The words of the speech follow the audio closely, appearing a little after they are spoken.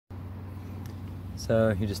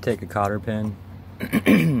So you just take a cotter pin,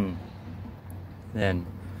 then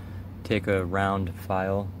take a round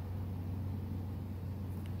file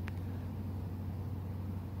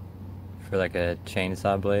for like a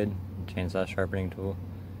chainsaw blade, chainsaw sharpening tool,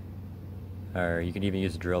 or you could even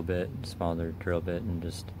use a drill bit, smaller drill bit, and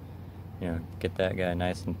just, you know, get that guy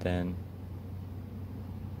nice and thin.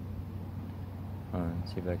 Hold on,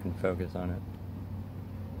 see if I can focus on it.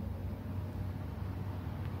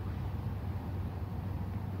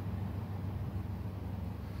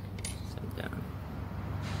 Set down.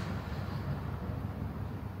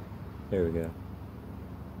 There we go.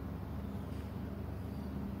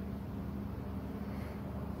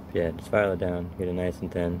 Yeah, just file it down, get it nice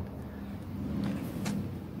and thin.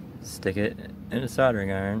 Stick it in a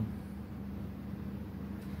soldering iron.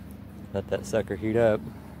 Let that sucker heat up.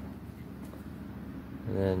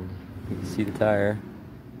 And then you can see the tire.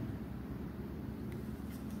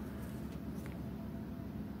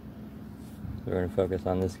 So we're going to focus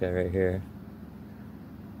on this guy right here.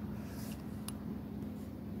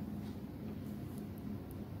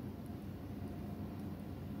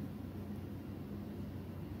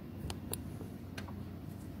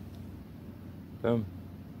 Boom.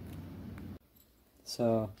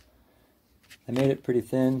 So I made it pretty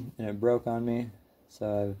thin and it broke on me,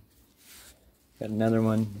 so I've got another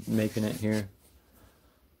one making it here.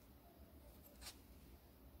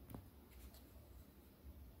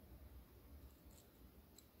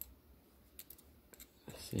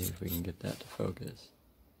 Let's see if we can get that to focus.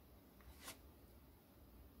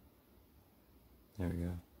 There we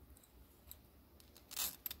go.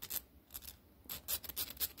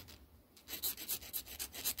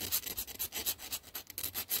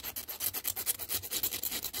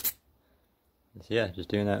 So yeah, just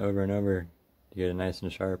doing that over and over to get it nice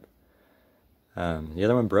and sharp. The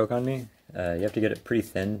other one broke on me. You have to get it pretty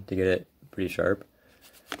thin to get it pretty sharp.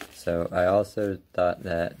 So I also thought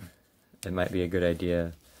that it might be a good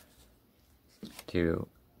idea to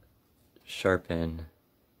sharpen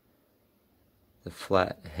the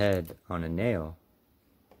flat head on a nail.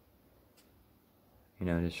 You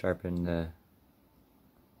know, to sharpen the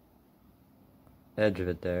edge of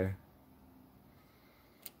it there.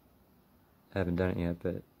 I haven't done it yet,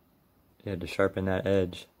 but yeah, to sharpen that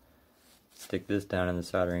edge, stick this down in the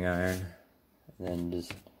soldering iron, and then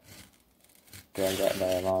just drag that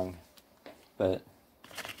guy along. But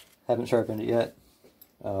haven't sharpened it yet.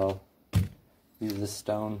 I'll use this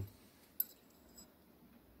stone,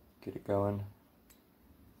 get it going.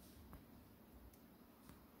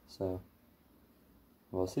 So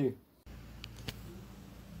we'll see.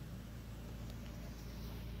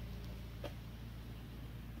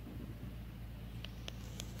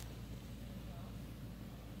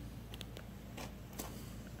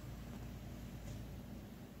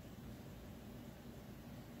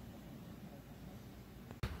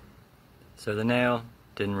 So the nail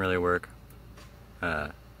didn't really work.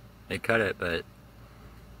 It cut it, but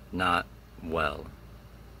not well.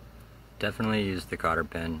 Definitely use the cotter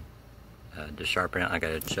pin to sharpen it like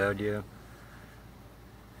I showed you,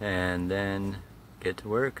 and then get to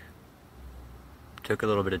work. Took a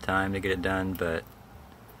little bit of time to get it done, but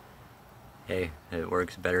hey, it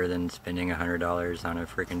works better than spending $100 on a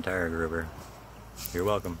freaking tire groover. You're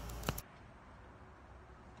welcome.